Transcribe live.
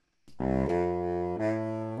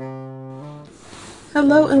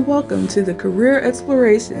Hello and welcome to the Career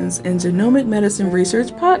Explorations in Genomic Medicine Research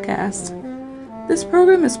podcast. This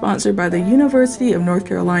program is sponsored by the University of North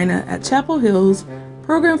Carolina at Chapel Hill's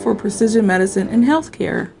Program for Precision Medicine and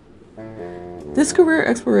Healthcare. This Career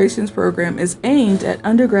Explorations program is aimed at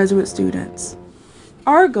undergraduate students.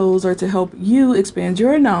 Our goals are to help you expand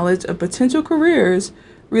your knowledge of potential careers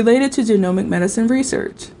related to genomic medicine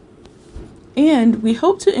research. And we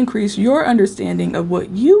hope to increase your understanding of what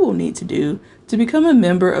you will need to do to become a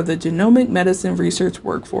member of the genomic medicine research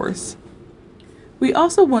workforce. We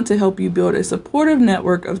also want to help you build a supportive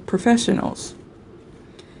network of professionals.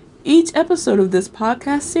 Each episode of this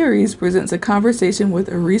podcast series presents a conversation with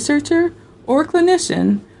a researcher or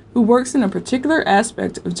clinician who works in a particular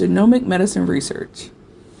aspect of genomic medicine research.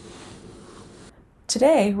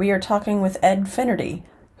 Today, we are talking with Ed Finnerty,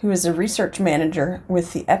 who is a research manager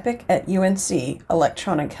with the EPIC at UNC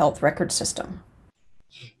Electronic Health Record System.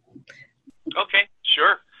 Okay,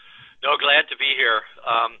 sure. No, glad to be here.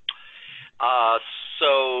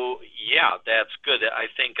 That's good. I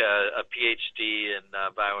think a PhD in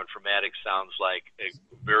bioinformatics sounds like a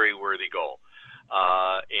very worthy goal.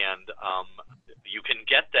 You can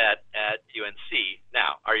get that at UNC.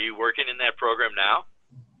 Now, are you working in that program now?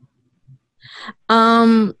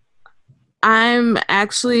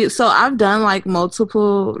 I've done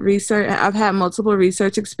multiple research. I've had multiple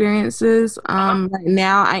research experiences. Right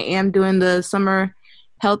now I am doing the summer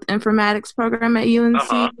health informatics program at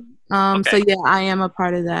UNC. Okay. I am a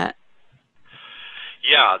part of that.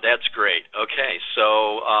 Yeah, that's great. Okay,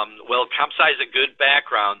 so, ComSci is a good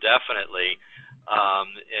background, definitely.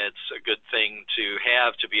 It's a good thing to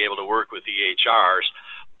have to be able to work with EHRs,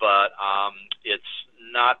 but it's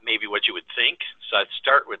not maybe what you would think. So I'd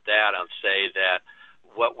start with that. I'll say that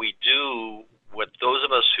what those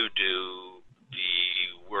of us who do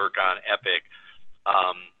the work on EPIC,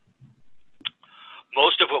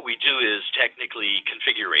 most of what we do is technically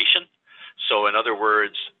configuration. So in other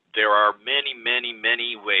words, there are many, many,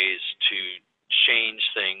 many ways to change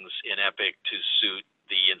things in EPIC to suit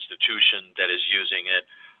the institution that is using it,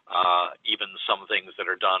 even some things that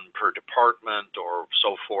are done per department or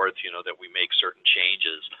so forth, that we make certain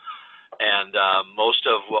changes. And most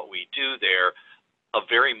of what we do there, a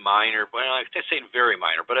very minor, I say very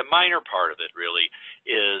minor, but a minor part of it really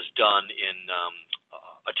is done in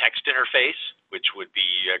a text interface, which would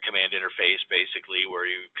be a command interface, basically, where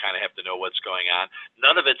you kind of have to know what's going on.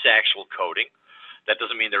 None of it's actual coding. That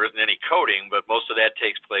doesn't mean there isn't any coding, but most of that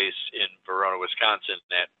takes place in Verona, Wisconsin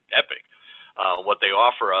at EPIC. What they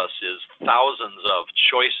offer us is thousands of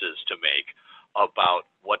choices to make about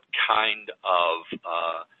what kind of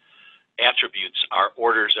attributes our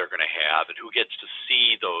orders are going to have and who gets to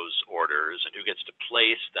see those orders and who gets to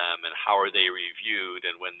place them and how are they reviewed,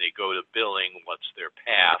 and when they go to billing, what's their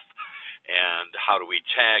path and how do we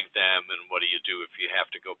tag them, and what do you do if you have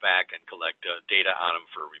to go back and collect data on them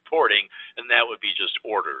for reporting. And that would be just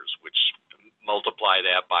orders, which multiply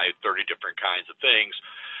that by 30 different kinds of things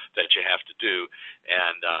that you have to do.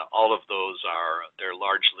 And all of those they're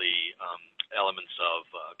largely elements of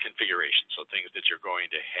configuration, so things that you're going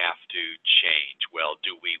to have to change. Well,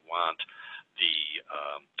 do we want the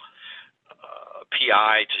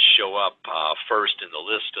PI to show up first in the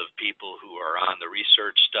list of people who are on the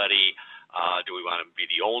research study? Do we want to be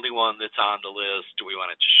the only one that's on the list? Do we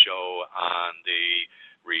want it to show on the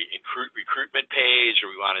recruitment page,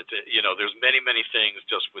 or we want it to, there's many, many things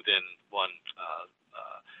just within one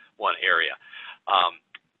area.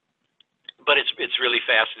 But it's really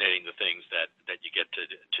fascinating, the things that you get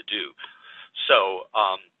to do. So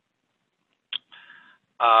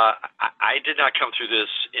I did not come through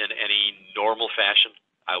this in any normal fashion,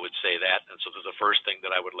 I would say that. And so the first thing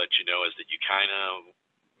that I would let you know is that you kind of,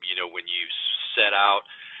 when you set out,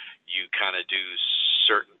 you kind of do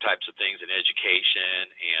certain types of things in education,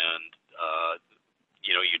 and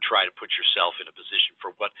you try to put yourself in a position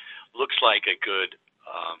for what looks like a good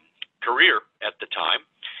career at the time.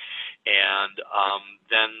 And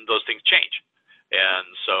then those things change. And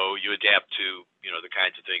so you adapt to, the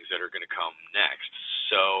kinds of things that are going to come next.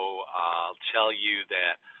 So I'll tell you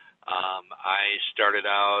that I started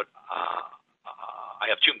out, I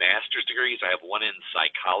have 2 master's degrees. I have one in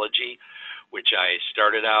psychology, which I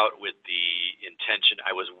started out with the intention.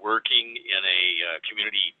 I was working in a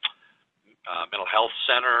community mental health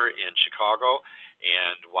center in Chicago.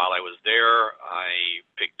 And while I was there, I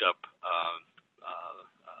picked up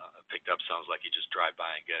sounds like you just drive by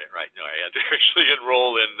and get it, right? No, I had to actually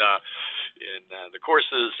enroll in the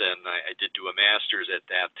courses, and I did do a master's at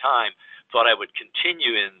that time. Thought I would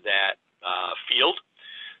continue in that field,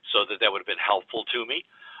 so that would have been helpful to me.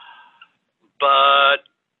 But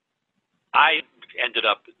I ended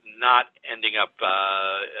up not ending up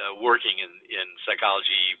working in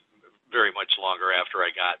psychology very much longer after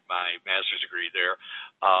I got my master's degree there.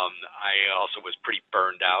 I also was pretty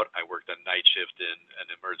burned out. I worked a night shift in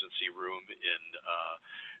an emergency room in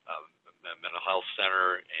a mental health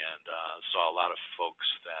center, and saw a lot of folks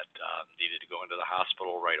that needed to go into the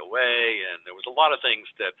hospital right away, and there was a lot of things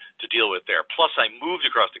to deal with there. Plus, I moved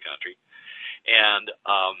across the country, and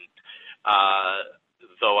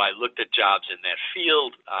though I looked at jobs in that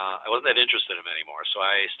field, I wasn't that interested in them anymore. So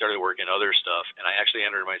I started working other stuff, and I actually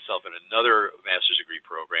entered myself in another master's degree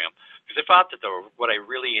program because I thought that what I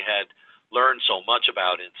really had learned so much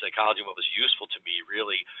about in psychology, what was useful to me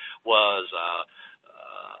really was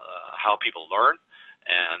how people learn.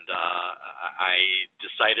 And I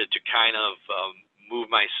decided to kind of move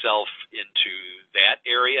myself into that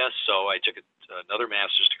area. So I took another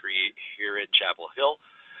master's degree here at Chapel Hill.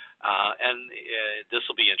 And this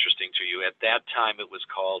will be interesting to you. At that time, it was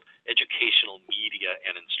called Educational Media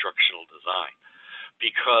and Instructional Design,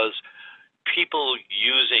 because people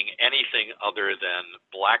using anything other than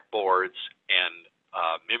blackboards and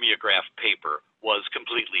mimeograph paper was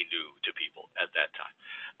completely new to people at that time.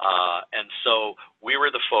 And so we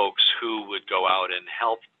were the folks who would go out and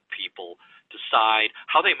help people decide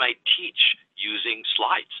how they might teach using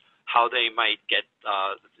slides, how they might get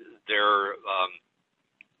their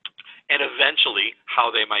and eventually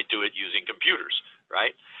how they might do it using computers,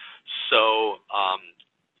 right? So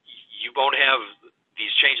you won't have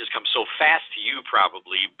these changes come so fast to you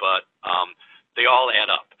probably, but they all add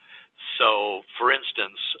up. So for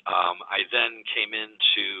instance, I then came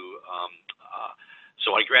into,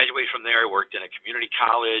 so I graduated from there, I worked in a community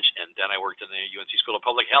college, and then I worked in the UNC School of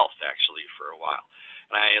Public Health actually for a while.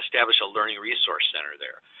 And I established a learning resource center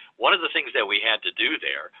there. One of the things that we had to do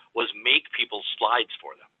there was make people slides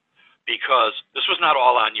for them, because this was not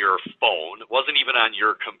all on your phone. It wasn't even on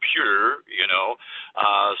your computer, you know.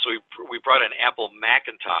 So we brought an Apple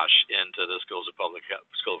Macintosh into the School of Public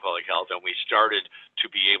Health, and we started to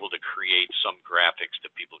be able to create some graphics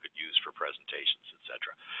that people could use for presentations,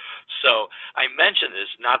 etc. So I mention this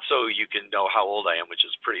not so you can know how old I am, which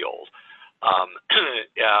is pretty old,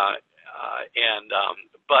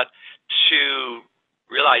 but to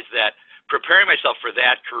realize that preparing myself for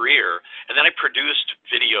that career, and then I produced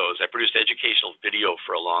videos. I produced educational video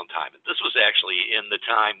for a long time. And this was actually in the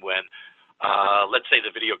time when, let's say,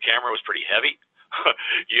 the video camera was pretty heavy.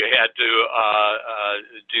 You had to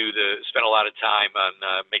spend a lot of time on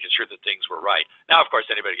making sure that things were right. Now, of course,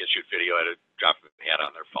 anybody can shoot video at a drop of a hat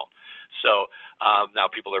on their phone. So now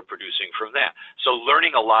people are producing from that. So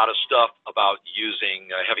learning a lot of stuff about using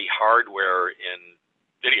heavy hardware in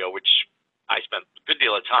video, which I spent a good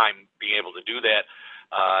deal of time being able to do that.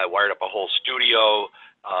 I wired up a whole studio,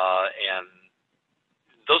 and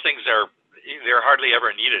those things they're hardly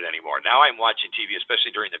ever needed anymore. Now I'm watching TV,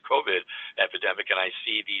 especially during the COVID epidemic, and I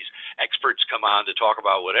see these experts come on to talk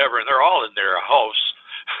about whatever, and they're all in their house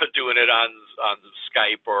doing it on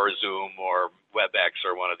Skype or Zoom or WebEx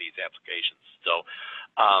or one of these applications. So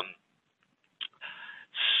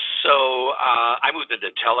I moved into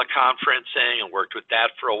teleconferencing and worked with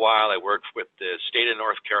that for a while. I worked with the state of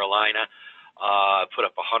North Carolina, put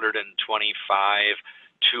up 125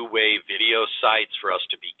 two-way video sites for us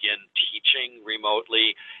to begin teaching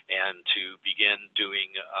remotely and to begin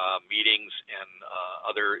doing meetings and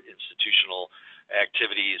other institutional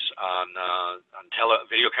activities on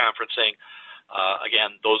video conferencing.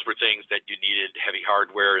 Again, those were things that you needed heavy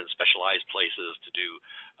hardware and specialized places to do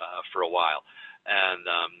for a while. And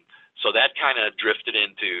so that kind of drifted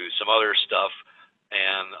into some other stuff,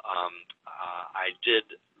 and I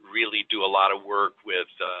did really do a lot of work with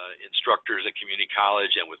instructors at community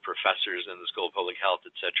college and with professors in the School of Public Health,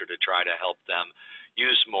 et cetera, to try to help them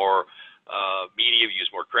use more media, use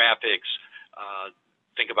more graphics,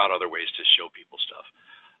 think about other ways to show people stuff.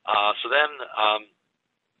 So then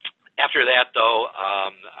after that, though,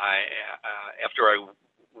 after I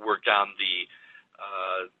worked on the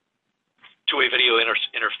two-way video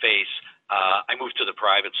interface, I moved to the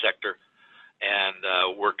private sector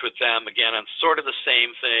and worked with them again on sort of the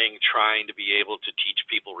same thing, trying to be able to teach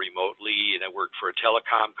people remotely. And I worked for a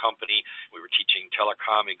telecom company. We were teaching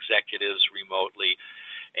telecom executives remotely,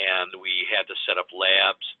 and we had to set up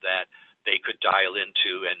labs that they could dial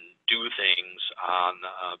into and do things on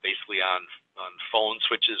basically on phone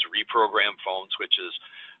switches, reprogram phone switches,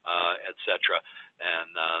 et cetera,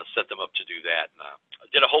 and set them up to do that. And,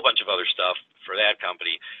 did a whole bunch of other stuff for that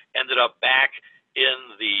company. Ended up back in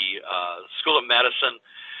the School of Medicine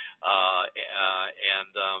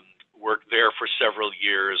and worked there for several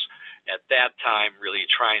years. At that time, really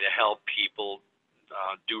trying to help people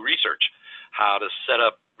do research. how to set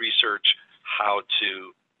up research, how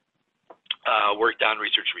to worked on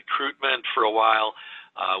research recruitment for a while.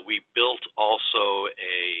 We built also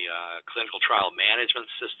a clinical trial management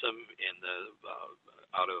system in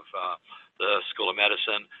out of the School of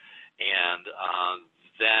Medicine, and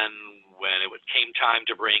then when it came time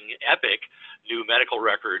to bring Epic, new medical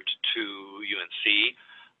record, to UNC,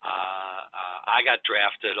 I got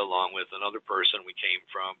drafted along with another person. We came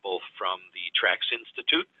both from the TRACS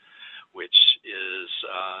Institute, which is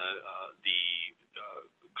the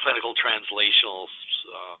Clinical Translational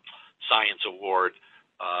Science Award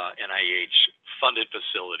NIH funded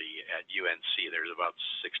facility at UNC. There's about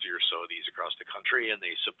 60 or so of these across the country, and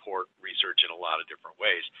they support research in a lot of different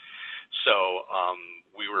ways. So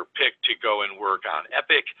we were picked to go and work on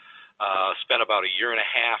Epic, spent about a year and a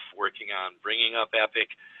half working on bringing up Epic,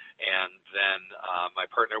 and then my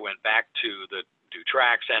partner went back to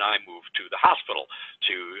TRACS, and I moved to the hospital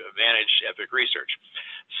to manage Epic research.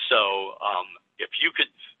 So if you could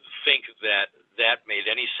think that made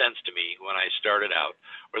any sense to me when I started out,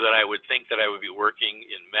 or that I would think that I would be working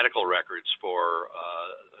in medical records for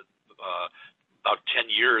about 10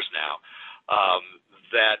 years now,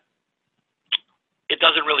 that it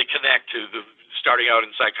doesn't really connect to starting out in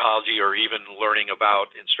psychology or even learning about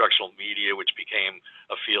instructional media, which became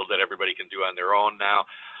a field that everybody can do on their own now,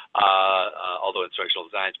 although instructional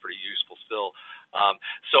design is pretty useful still.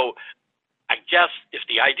 So I guess if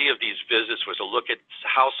the idea of these visits was to look at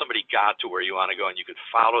how somebody got to where you want to go and you could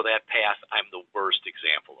follow that path, I'm the worst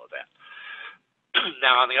example of that.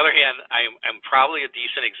 Now, on the other hand, I'm probably a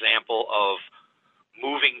decent example of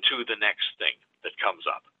moving to the next thing that comes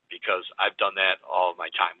up, because I've done that all of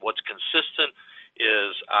my time. What's consistent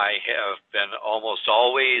is I have been almost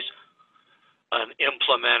always an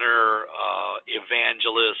implementer,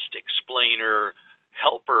 evangelist, explainer,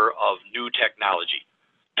 helper of new technology.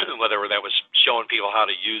 Whether that was showing people how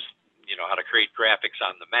to use, how to create graphics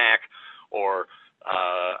on the Mac, or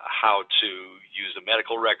how to use a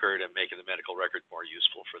medical record and making the medical record more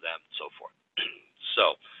useful for them, and so forth.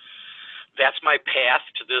 So that's my path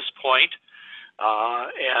to this point.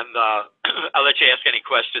 And I'll let you ask any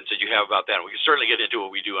questions that you have about that. We can certainly get into what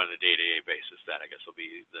we do on a day-to-day basis. That, I guess, will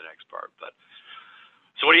be the next part. But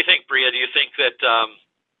so what do you think, Bria? Do you think that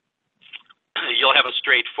you'll have a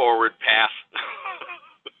straightforward path?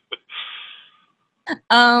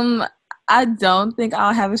 I don't think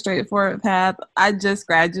I'll have a straightforward path. I just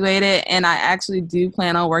graduated, and I actually do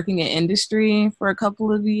plan on working in industry for a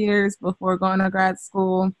couple of years before going to grad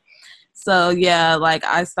school. So yeah, like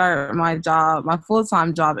I start my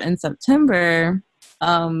full-time job in September.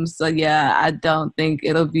 So yeah, I don't think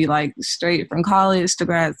it'll be like straight from college to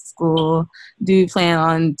grad school. Do plan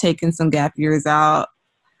on taking some gap years out.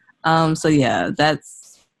 So yeah,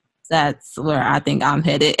 that's where I think I'm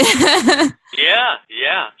headed.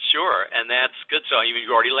 Yeah, sure. And that's good. So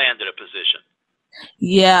you already landed a position.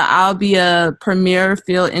 Yeah, I'll be a premier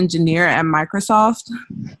field engineer at Microsoft.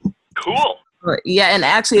 Cool. Yeah, and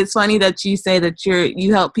actually it's funny that you say that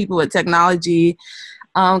you help people with technology,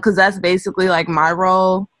 because that's basically like my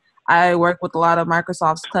role. I work with a lot of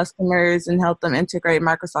Microsoft's customers and help them integrate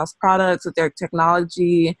Microsoft's products with their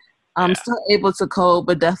technology. I'm still able to code,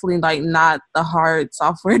 but definitely like not the hard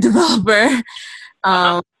software developer.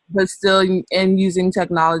 But still in using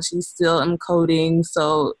technology, still am coding.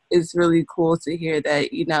 So it's really cool to hear that,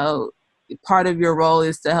 part of your role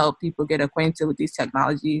is to help people get acquainted with these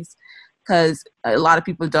technologies, because a lot of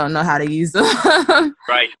people don't know how to use them.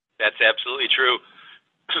 Right. That's absolutely true.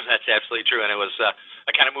 That's absolutely true. And it was,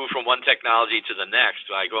 I kind of moved from one technology to the next.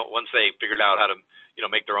 Like once they figured out how to,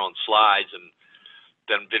 make their own slides, and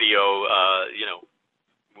then video,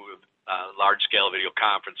 large-scale video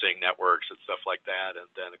conferencing networks and stuff like that, and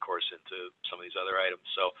then, of course, into some of these other items.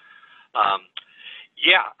 So,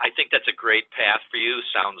 yeah, I think that's a great path for you.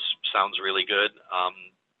 Sounds really good.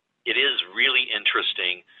 It is really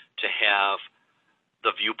interesting to have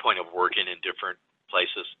the viewpoint of working in different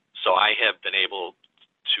places. So I have been able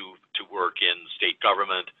to work in state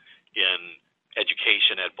government, in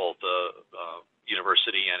education at both the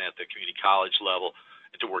university and at the community college level,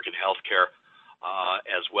 and to work in healthcare,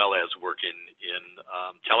 as well as work in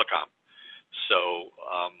telecom. So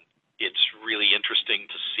it's really interesting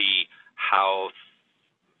to see how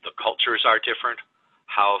the cultures are different,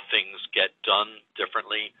 how things get done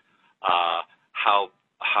differently, how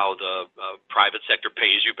the private sector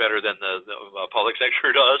pays you better than the public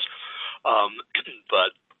sector does.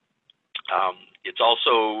 But it's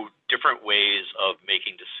also different ways of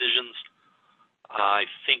making decisions. I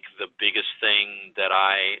think the biggest thing that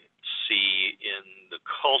I see in the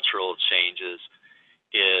cultural changes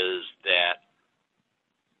is that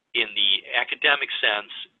in the academic sense,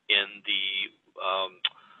 in the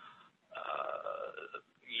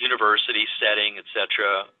university setting,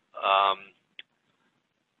 etc.,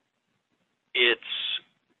 it's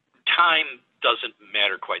time doesn't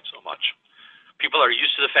matter quite so much. People are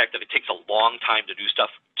used to the fact that it takes a long time to do stuff,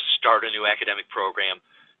 to start a new academic program,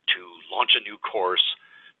 to launch a new course,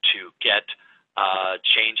 to get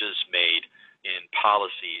changes made in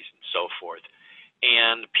policies and so forth.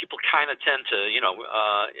 And people kind of tend to,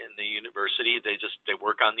 in the university, they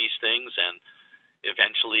work on these things, and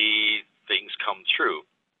eventually things come through.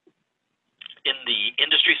 In the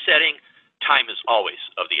industry setting, time is always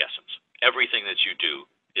of the essence. Everything that you do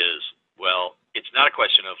is, well, it's not a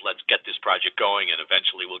question of let's get this project going and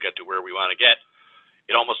eventually we'll get to where we want to get.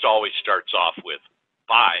 It almost always starts off with,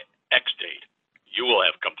 by X date, you will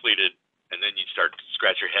have completed, and then you start to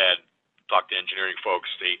scratch your head, talk to engineering folks,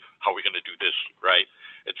 see how are we going to do this, right,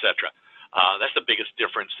 etc. That's the biggest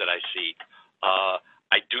difference that I see.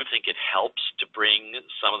 I do think it helps to bring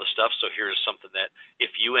some of the stuff. So here's something that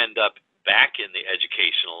if you end up back in the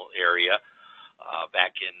educational area,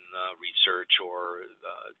 back in research or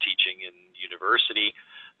teaching in university,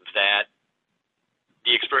 that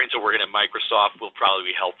the experience of working at Microsoft will probably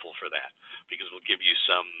be helpful for that, because we'll give you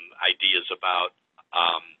some ideas about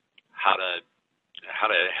how to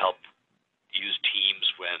help use Teams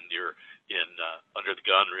when you're in under the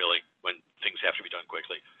gun, really, when things have to be done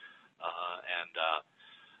quickly, and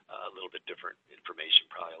a little bit different information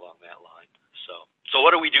probably along that line. So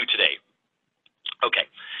what do we do today? Okay,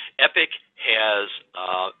 Epic has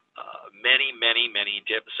many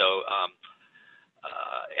tips. So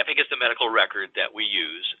Epic is the medical record that we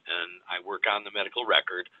use, and I work on the medical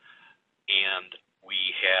record, and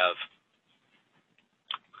we have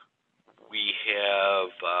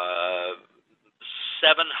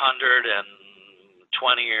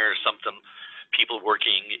 720 or something people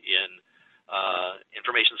working in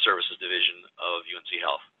Information Services Division of UNC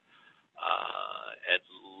Health. At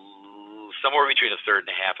somewhere between a third and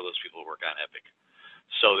a half of those people work on Epic.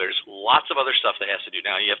 So there's lots of other stuff that has to do.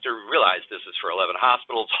 Now, you have to realize this is for 11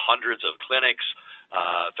 hospitals, hundreds of clinics,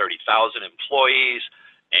 30,000 employees,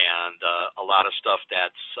 and a lot of stuff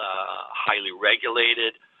that's highly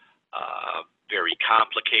regulated, very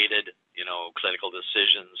complicated, clinical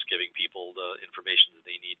decisions, giving people the information that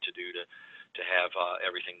they need to do to have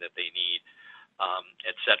everything that they need,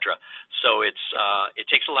 etc. So it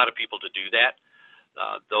takes a lot of people to do that.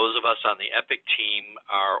 Those of us on the Epic team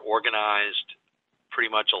are organized pretty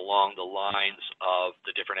much along the lines of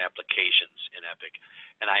the different applications in Epic.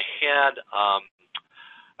 And I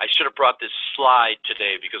should have brought this slide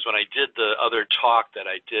today, because when I did the other talk that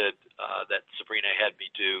I did, that Sabrina had me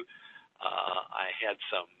do, I had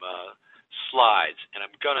some slides, and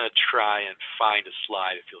I'm going to try and find a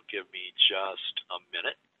slide if you'll give me just a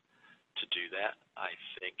minute to do that. I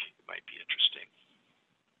think it might be interesting.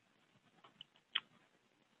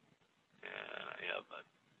 I have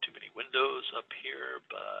too many windows up here,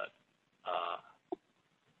 but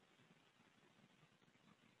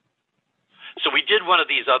so we did one of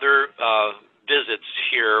these other visits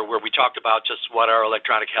here where we talked about just what are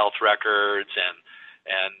electronic health records, and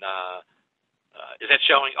is that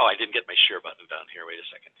showing? Oh, I didn't get my share button down here. Wait a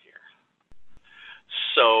second here.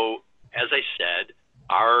 So as I said,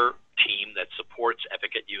 our team that supports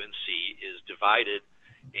Epic at UNC is divided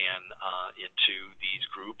into these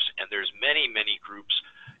groups, and there's many groups,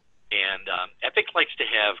 and Epic likes to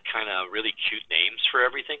have kind of really cute names for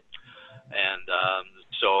everything, and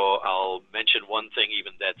so I'll mention one thing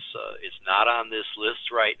even that's is not on this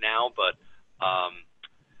list right now, but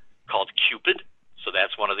called Cupid. So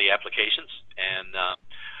that's one of the applications, and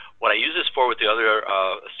what I use this for with the other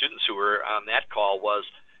students who were on that call was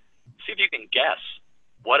see if you can guess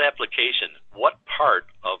what application, what part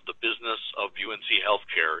of the business of UNC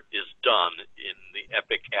Healthcare is done in the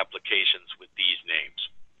Epic applications with these names.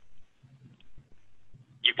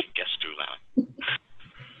 You can guess too, Lana.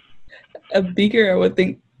 A Beaker, I would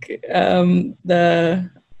think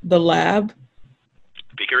the lab.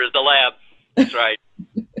 Beaker is the lab. That's right.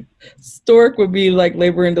 Stork would be like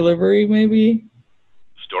labor and delivery, maybe.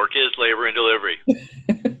 Stork is labor and delivery.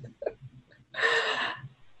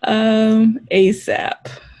 ASAP.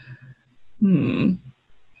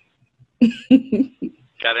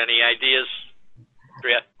 Got any ideas,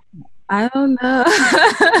 Priya? I don't know.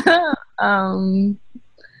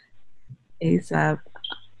 ASAP.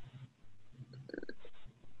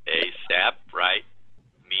 ASAP, right?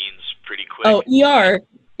 Means pretty quick. Oh, ER.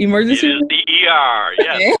 Emergency. It is the ER.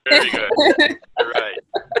 Yes, very good. You're right.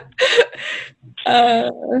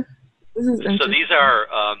 This is So these are,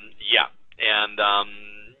 and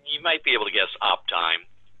you might be able to guess op time.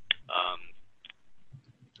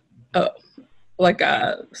 Oh, like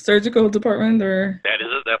a surgical department or?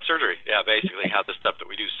 That's surgery. Yeah, basically how the stuff that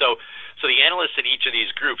we do. So the analysts in each of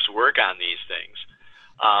these groups work on these things.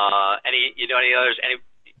 Any others?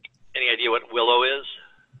 Any idea what Willow is?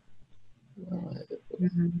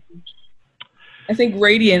 I think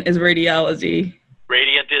Radiant is radiology.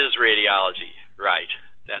 Radiant is radiology. Right.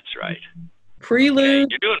 That's right. Prelude.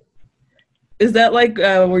 Okay. You're doing. Is that like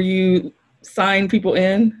where you sign people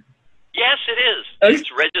in? Yes, it is.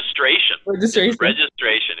 It's registration. Registration. It's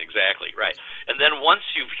registration, exactly, right. And then once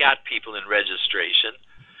you've got people in registration,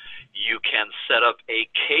 you can set up a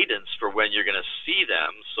cadence for when you're going to see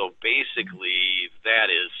them. So basically,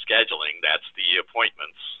 that is scheduling. That's the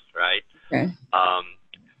appointments, right? Okay.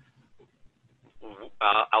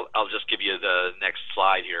 I'll just give you the next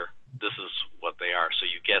slide here. This is what they are. So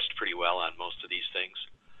you guessed pretty well on most of these things.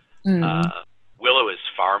 Willow is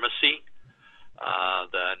pharmacy.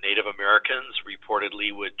 The Native Americans reportedly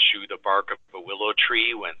would chew the bark of a willow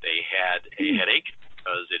tree when they had a headache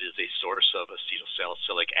because it is a source of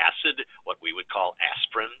acetylsalicylic acid, what we would call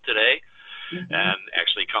aspirin today, and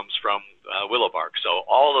actually comes from willow bark. So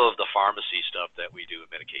all of the pharmacy stuff that we do in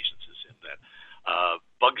medications is in that.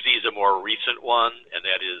 Bugsy is a more recent one, and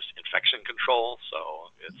that is infection control. So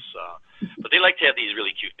it's, but they like to have these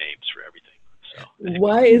really cute names for everything. So anyway.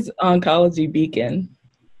 Why is oncology beacon?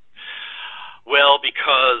 Well,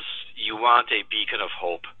 because you want a beacon of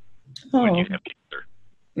hope when you have cancer.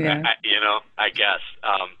 Yeah. I guess.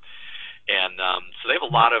 So they have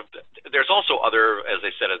a lot of, there's also other, as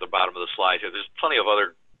I said at the bottom of the slide here, there's plenty of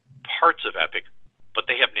other parts of Epic, but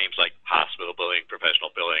they have names like hospital billing,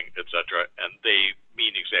 professional billing, et cetera, and they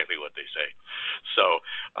mean exactly what they say. So,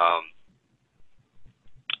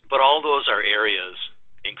 but all those are areas,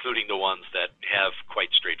 including the ones that have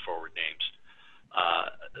quite straightforward names.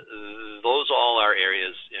 Those all are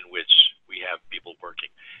areas in which we have people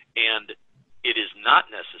working. And it is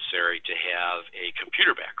not necessary to have a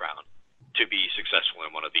computer background to be successful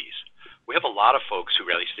in one of these. We have a lot of folks who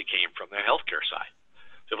actually came from the healthcare side.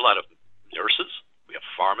 We have a lot of nurses, we have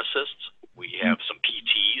pharmacists, we have some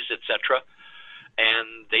PTs, etc.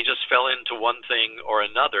 And they just fell into one thing or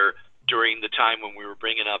another during the time when we were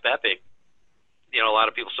bringing up Epic. A lot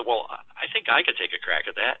of people said, well, I think I could take a crack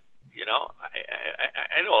at that.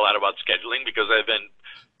 I know a lot about scheduling because I've been,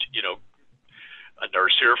 a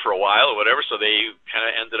nurse here for a while or whatever. So they kind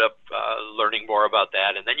of ended up learning more about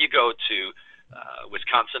that. And then you go to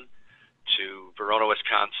Wisconsin, to Verona,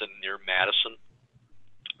 Wisconsin, near Madison,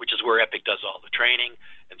 which is where Epic does all the training.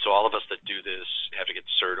 And so all of us that do this have to get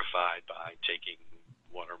certified by taking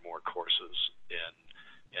one or more courses in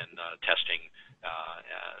testing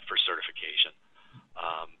for certification.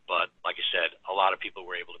 But like I said, a lot of people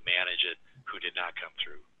were able to manage it who did not come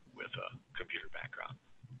through with a computer background.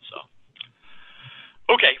 So,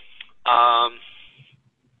 okay.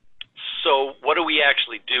 So what do we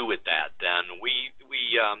actually do with that then? We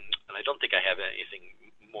and I don't think I have anything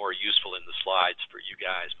more useful in the slides for you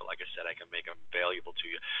guys, but like I said, I can make them valuable to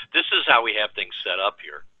you. This is how we have things set up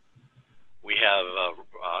here. We have,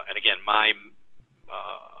 and again, my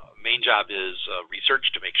main job is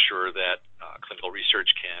research to make sure that clinical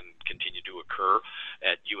research can continue to occur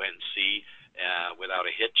at UNC without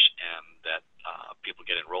a hitch, and that people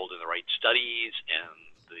get enrolled in the right studies, and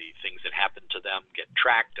the things that happen to them get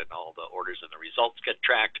tracked, and all the orders and the results get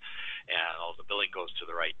tracked, and all the billing goes to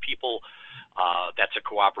the right people. That's a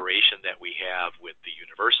cooperation that we have with the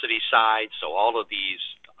university side. So all of these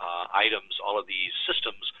items, all of these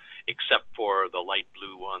systems, except for the light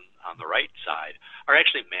blue one on the right side, are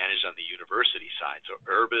actually managed on the university side. So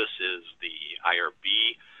IRBIS is the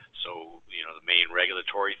IRB. So, the main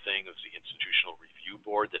regulatory thing is the Institutional Review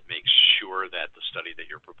Board that makes sure that the study that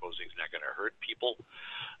you're proposing is not going to hurt people.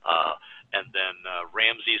 And then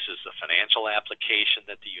Ramses is the financial application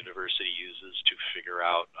that the university uses to figure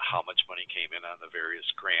out how much money came in on the various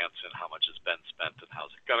grants and how much has been spent and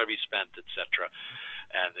how's it going to be spent, etc.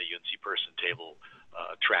 And the UNC person table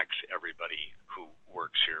tracks everybody who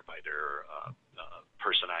works here by their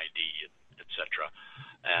person ID, etc.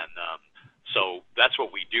 And so that's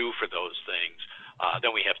what we do for those things.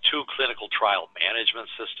 Then we have two clinical trial management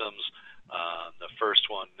systems. The first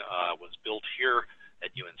one was built here at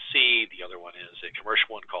UNC. The other one is a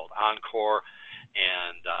commercial one called Encore,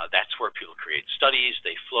 and that's where people create studies.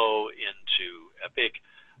 They flow into Epic,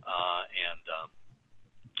 and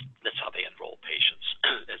that's how they enroll patients,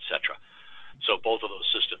 etc. So both of those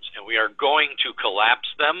systems. And we are going to collapse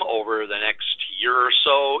them over the next year or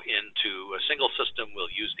so into a single system.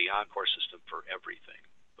 We'll use the Encore system for everything.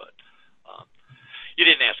 But you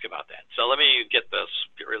didn't ask about that. So let me get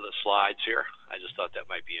rid of the slides here. I just thought that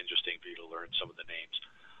might be interesting for you to learn some of the names.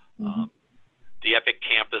 The Epic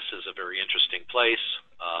campus is a very interesting place.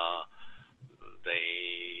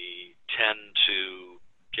 They tend to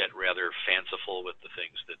get rather fanciful with the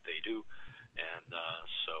things that they do, and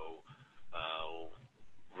so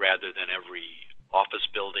rather than every office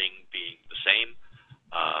building being the same,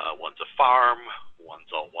 one's a farm, one's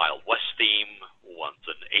a Wild West theme, one's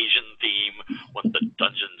an Asian theme, one's a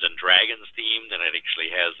Dungeons and Dragons theme, and it actually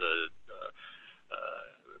has a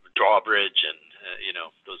drawbridge and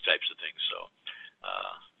those types of things. So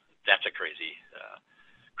that's a crazy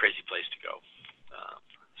place to go.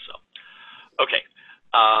 Okay.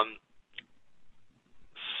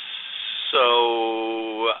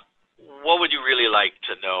 So what would you really like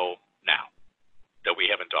to know now that we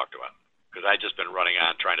haven't talked about? Because I've just been running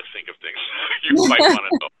on trying to think of things you might want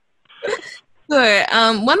to know. Sure.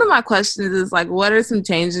 One of my questions is what are some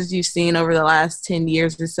changes you've seen over the last 10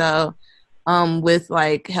 years or so with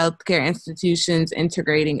healthcare institutions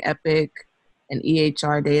integrating Epic and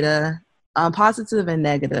EHR data, positive and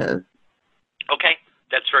negative? Okay,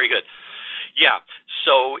 that's very good. Yeah,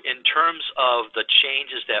 so in terms of the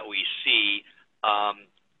changes that we see,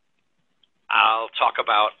 I'll talk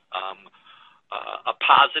about a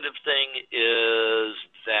positive thing is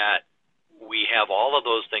that we have all of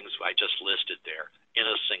those things I just listed there in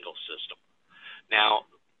a single system. Now,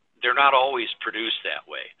 they're not always produced that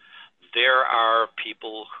way. There are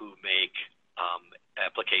people who make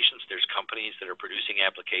applications. There's companies that are producing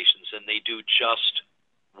applications, and they do just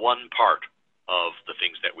one part of the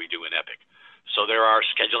things that we do in Epic. So there are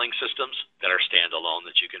scheduling systems that are standalone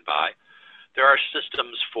that you can buy. There are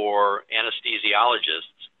systems for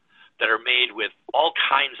anesthesiologists that are made with all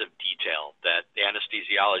kinds of detail that the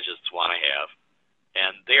anesthesiologists want to have,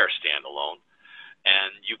 and they are standalone.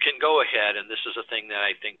 And you can go ahead, and this is a thing that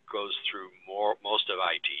I think goes through most of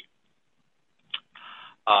IT.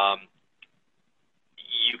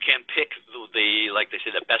 You can pick like they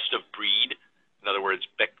say, the best of breed. In other words,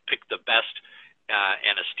 pick the best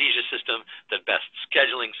anesthesia system, the best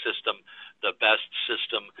scheduling system, the best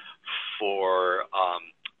system for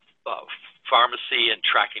pharmacy and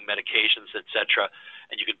tracking medications, etc.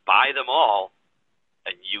 And you could buy them all,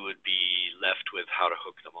 and you would be left with how to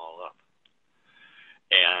hook them all up.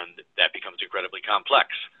 And that becomes incredibly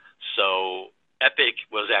complex. So Epic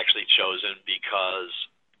was actually chosen because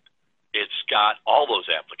it's got all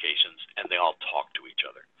those applications, and they all talk to each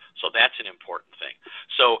other. So that's an important thing.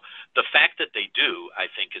 So the fact that they do,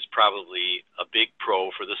 I think, is probably a big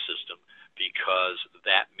pro for the system, because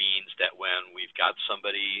that means that when we've got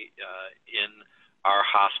somebody in our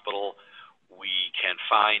hospital, we can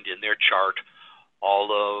find in their chart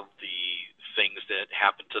all of the things that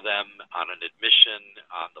happen to them on an admission,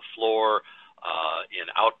 on the floor,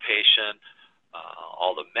 in outpatient,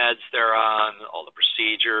 all the meds they're on, all the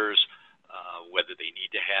procedures, whether they need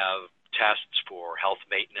to have tests for health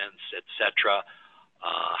maintenance, etc.,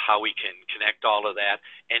 how we can connect all of that,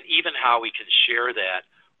 and even how we can share that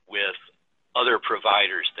with other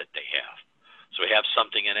providers that they have. So we have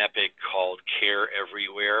something in Epic called Care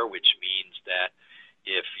Everywhere, which means that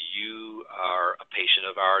if you are a patient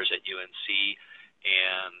of ours at UNC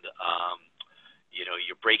and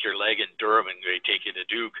you break your leg in Durham and they take you to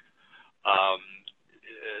Duke,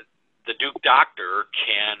 the Duke doctor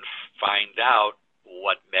can find out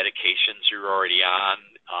what medications you're already on,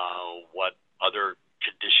 what other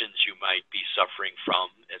conditions you might be suffering from,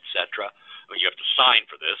 etc. I mean, you have to sign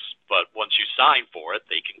for this, but once you sign for it,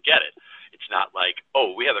 they can get it. It's not like,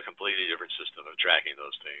 oh, we have a completely different system of tracking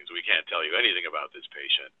those things. We can't tell you anything about this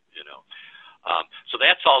patient, So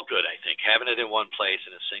that's all good, I think. Having it in one place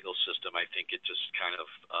in a single system, I think it just kind of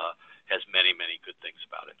has many, many good things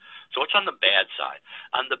about it. So what's on the bad side?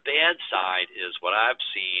 On the bad side is what I've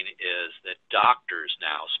seen is that doctors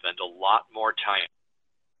now spend a lot more time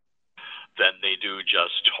than they do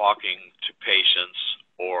just talking to patients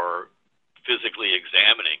or physically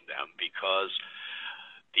examining them, because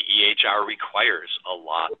the EHR requires a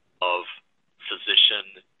lot of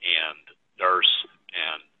physician and nurse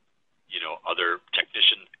and other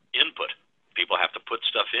technician input. People have to put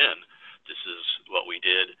stuff in. This is what we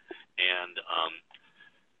did, and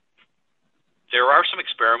there are some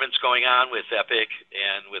experiments going on with Epic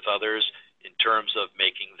and with others in terms of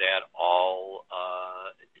making that all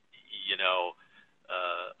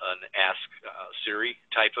an Ask Siri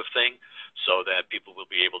type of thing, so that people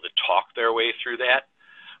will be able to talk their way through that.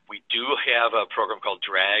 We do have a program called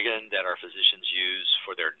Dragon that our physicians use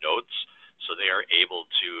for their notes, so they are able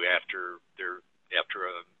to, after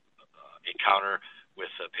a encounter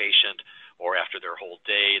with a patient or after their whole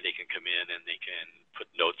day, they can come in and they can put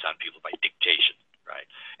notes on people by dictation, right?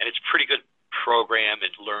 And it's a pretty good program.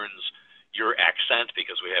 It learns your accent,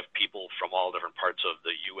 because we have people from all different parts of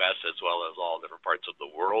the U.S. as well as all different parts of the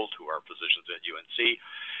world who are physicians at UNC,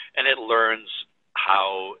 and it learns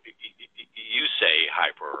how you say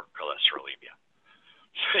hypercholesterolemia.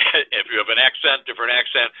 If you have an accent, different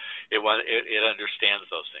accent, it understands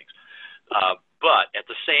those things. But at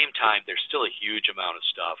the same time, there's still a huge amount of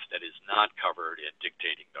stuff that is not covered in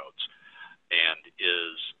dictating notes, and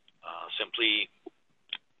is simply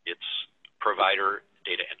it's provider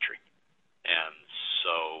data entry. And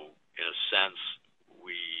so, in a sense,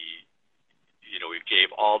 we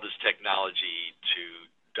gave all this technology to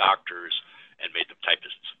doctors and made them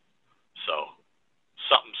typists. So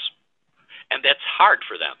and that's hard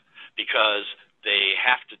for them because they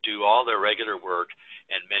have to do all their regular work,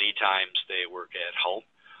 and many times they work at home.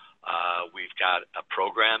 We've got a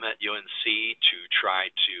program at UNC to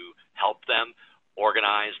try to help them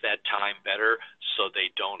organize that time better so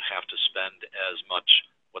they don't have to spend as much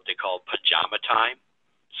what they call pajama time,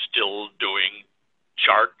 still doing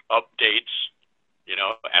chart updates,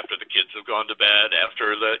 after the kids have gone to bed,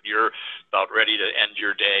 after you're about ready to end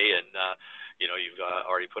your day, and you've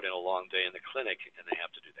already put in a long day in the clinic, and they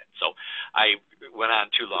have to do that. So I went on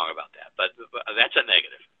too long about that, but that's a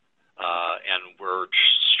negative. And we're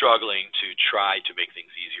struggling to try to make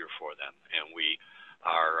things easier for them. And we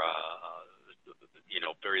are,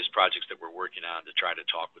 various projects that we're working on to try to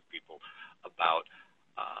talk with people about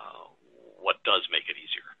what does make it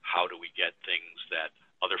easier. How do we get things that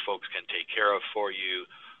other folks can take care of for you?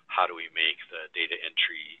 How do we make the data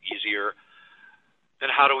entry easier? Then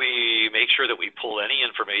how do we make sure that we pull any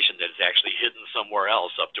information that is actually hidden somewhere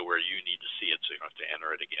else up to where you need to see it, so you don't have to enter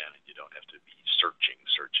it again, and you don't have to be searching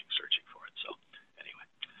for it. So anyway,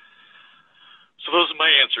 so those are my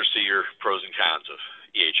answers to your pros and cons of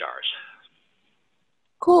EHRs.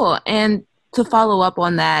 Cool. And to follow up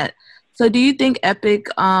on that, so do you think Epic,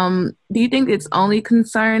 do you think its only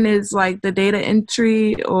concern is like the data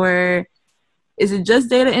entry, or is it just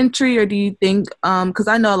data entry, or do you think, because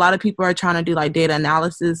I know a lot of people are trying to do like data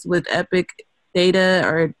analysis with Epic data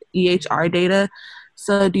or EHR data.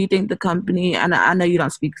 So do you think the company, and I know you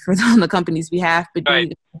don't speak for on the company's behalf, but do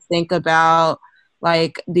you think about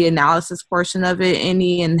like the analysis portion of it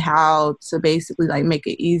any, and how to basically like make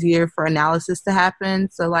it easier for analysis to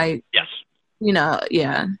happen? So like, yes,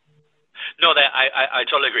 yeah. No, that I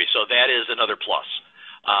totally agree. So that is another plus.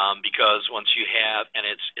 Because once you have, and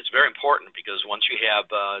it's very important, because once you have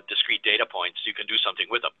discrete data points, you can do something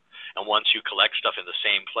with them. And once you collect stuff in the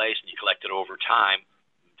same place and you collect it over time,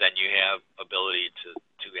 then you have ability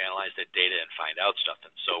to analyze that data and find out stuff.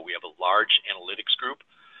 And so we have a large analytics group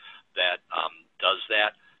that does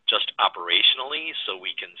that just operationally, so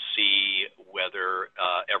we can see whether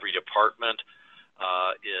every department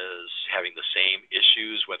is having the same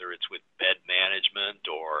issues, whether it's with bed management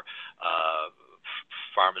or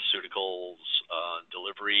pharmaceuticals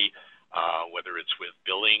delivery, whether it's with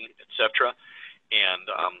billing, etc. And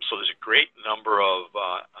so there's a great number of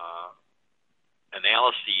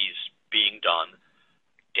analyses being done,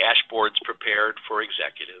 dashboards prepared for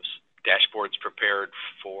executives, dashboards prepared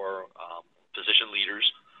for physician leaders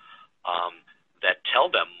that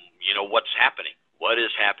tell them, what's happening, what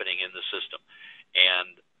is happening in the system.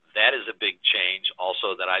 And that is a big change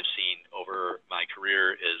also that I've seen over my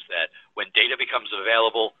career, is that when data becomes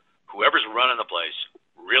available, whoever's running the place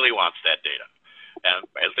really wants that data, and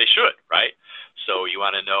as they should, right? So you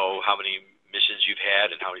want to know how many missions you've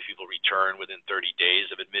had and how many people return within 30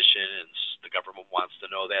 days of admission, and the government wants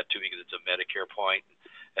to know that too, because it's a Medicare point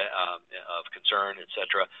of concern,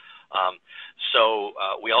 etc. So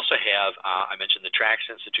we also have, I mentioned the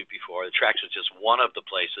TRACS Institute before. The TRACS is just one of the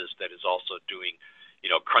places that is also doing,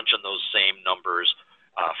 crunching those same numbers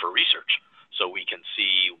for research, so we can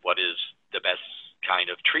see what is the best kind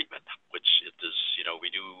of treatment, which is, we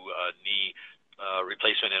do knee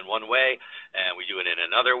replacement in one way, and we do it in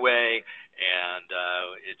another way, and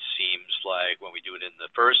it seems like when we do it in the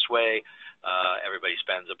first way, everybody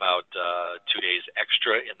spends about 2 days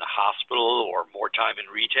extra in the hospital or more time in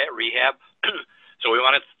rehab. So we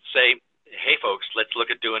want to say, hey folks, let's look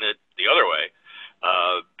at doing it the other way,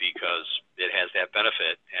 because it has that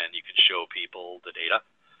benefit, and you can show people the data,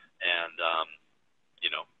 and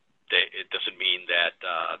it doesn't mean that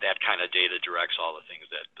that kind of data directs all the things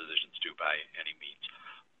that physicians do by any means,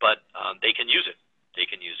 but they can use it. They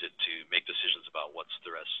can use it to make decisions about what's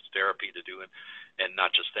the best therapy to do, and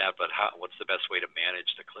not just that, but what's the best way to manage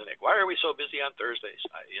the clinic. Why are we so busy on Thursdays?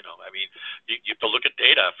 You have to look at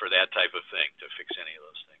data for that type of thing to fix any of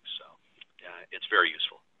those things. So it's very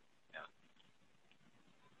useful.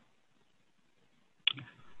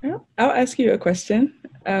 I'll ask you a question.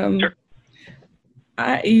 Sure.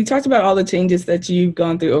 You talked about all the changes that you've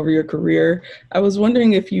gone through over your career. I was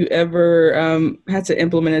wondering if you ever had to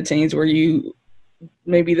implement a change where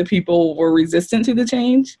maybe the people were resistant to the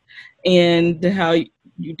change, and how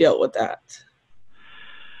you dealt with that.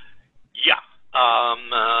 Yeah,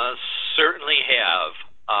 certainly have.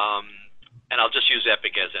 And I'll just use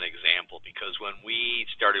Epic as an example because when we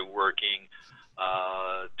started working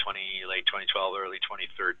late 2012, early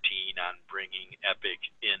 2013 on bringing Epic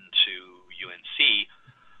into UNC,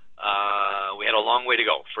 we had a long way to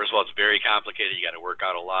go. First of all, it's very complicated. You got to work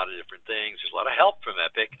out a lot of different things. There's a lot of help from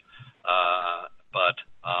Epic, but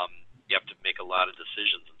you have to make a lot of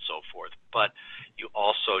decisions and so forth. But you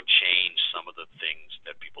also change some of the things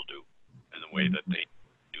that people do and the way that they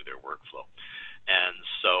do their workflow. And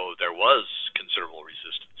so there was considerable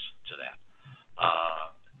resistance to that.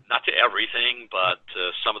 Not to everything, but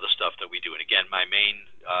some of the stuff that we do. And again, my main,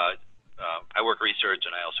 I work research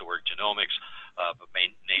and I also work genomics. But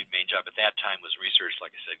main job at that time was research,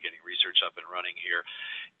 like I said, getting research up and running here.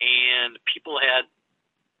 And people had,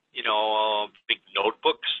 big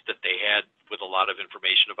notebooks that they had with a lot of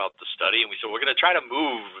information about the study. And we said, we're going to try to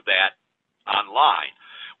move that online.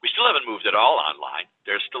 We still haven't moved it all online.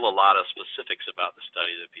 There's still a lot of specifics about the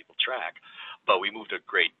study that people track, but we moved a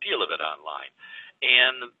great deal of it online.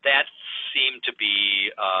 And that seemed to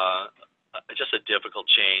be just a difficult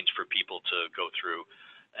change for people to go through.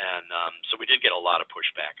 And so we did get a lot of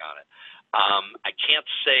pushback on it. I can't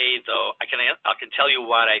say though. I can tell you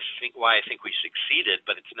why I think we succeeded,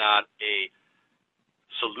 but it's not a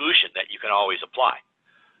solution that you can always apply.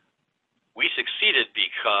 We succeeded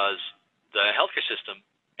because the healthcare system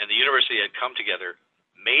and the university had come together,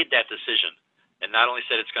 made that decision, and not only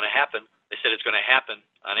said it's going to happen, they said it's going to happen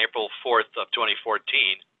on April 4th of 2014.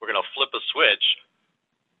 We're going to flip a switch,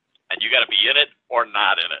 and you got to be in it or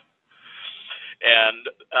not in it. And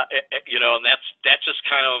and that just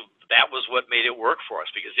kind of, that was what made it work for us,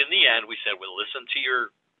 because in the end we said we'll listen to your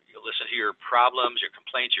problems, your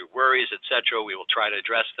complaints, your worries, etc. We will try to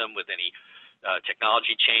address them with any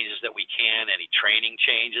technology changes that we can, any training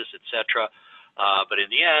changes, etc. But in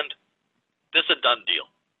the end, this is a done deal.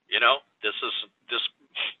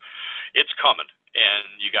 It's coming, and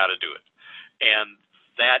you got to do it. And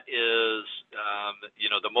that is,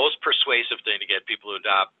 the most persuasive thing to get people to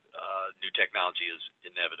adopt new technology is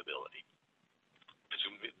inevitability.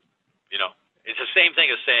 It's the same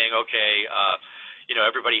thing as saying, okay,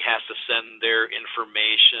 everybody has to send their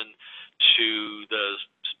information to the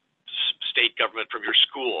state government from your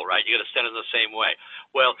school, right? You got to send it in the same way.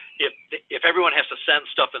 Well, if everyone has to send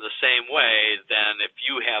stuff in the same way, then if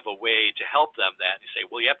you have a way to help them, that you say,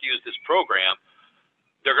 well, you have to use this program,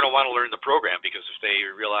 they're going to want to learn the program, because if they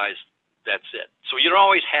realize that's it. So you don't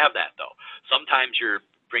always have that, though. Sometimes you're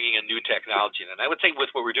bringing a new technology in. And I would say with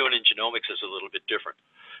what we're doing in genomics is a little bit different,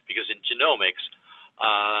 because in genomics,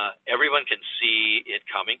 everyone can see it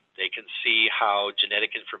coming. They can see how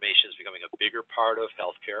genetic information is becoming a bigger part of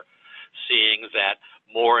healthcare, seeing that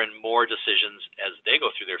more and more decisions as they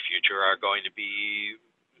go through their future are going to be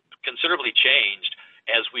considerably changed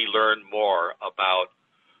as we learn more about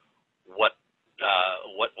what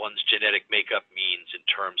one's genetic makeup means in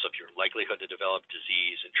terms of your likelihood to develop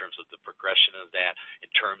disease, in terms of the progression of that, in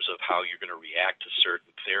terms of how you're going to react to certain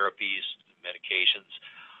therapies, medications.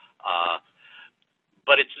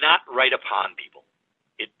 But it's not right upon people.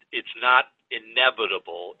 It's not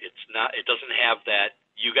inevitable. It doesn't have that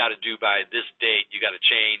you got to do by this date, you got to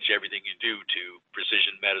change everything you do to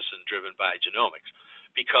precision medicine driven by genomics.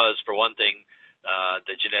 Because for one thing,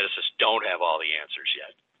 the geneticists don't have all the answers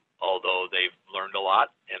yet. Although they've learned a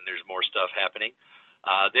lot and there's more stuff happening,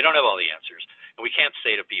 they don't have all the answers. And we can't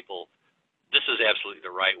say to people, this is absolutely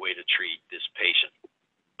the right way to treat this patient.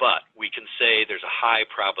 But we can say there's a high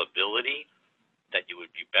probability that you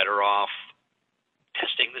would be better off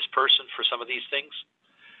testing this person for some of these things.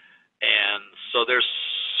 And so there's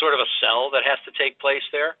sort of a sell that has to take place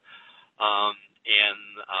there.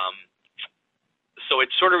 So it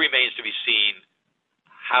sort of remains to be seen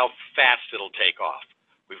how fast it'll take off.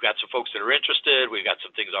 We've got some folks that are interested. We've got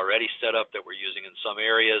some things already set up that we're using in some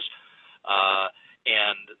areas.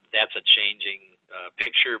 And that's a changing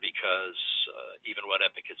picture, because even what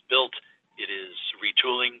Epic has built, it is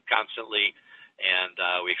retooling constantly.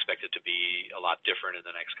 And we expect it to be a lot different in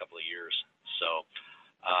the next couple of years. So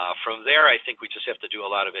from there, I think we just have to do a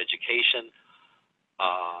lot of education.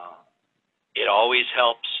 It always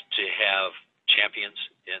helps to have champions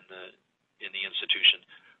in the institution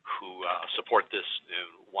who support this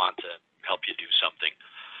and want to help you do something.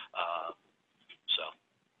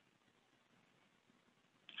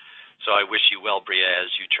 So I wish you well, Bria, as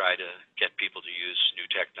you try to get people to use new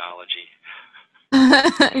technology.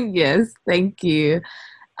 Yes, thank you.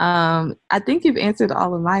 I think you've answered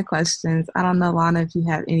all of my questions. I don't know, Lana, if you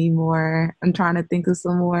have any more. I'm trying to think of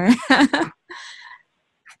some more.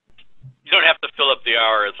 You don't have to fill up the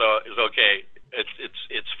hour. It's okay.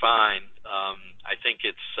 It's fine. I think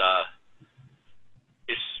it's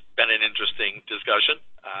been an interesting discussion.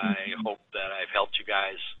 I hope that I've helped you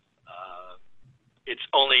guys. It's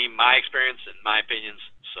only my experience and my opinions.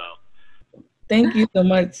 So, thank you so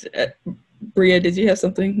much, Bria. Did you have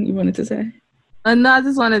something you wanted to say? No, I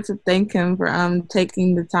just wanted to thank him for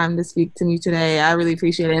taking the time to speak to me today. I really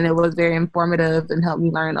appreciate it, and it was very informative and helped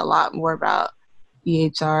me learn a lot more about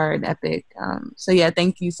EHR and Epic. So yeah,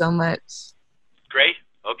 thank you so much. Great.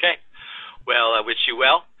 Okay. Well, I wish you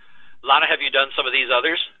well. Lana, have you done some of these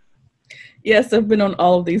others? Yes, I've been on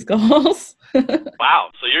all of these calls.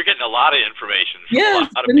 Wow. So you're getting a lot of information. Yeah,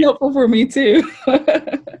 it's been helpful for me too.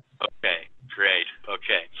 Okay. Great.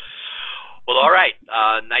 Okay. Well, all right.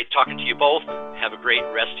 Nice talking to you both. Have a great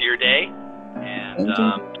rest of your day. And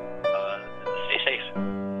stay safe.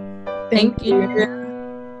 Thank you.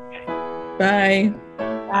 Okay. Bye.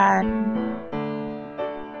 Bye.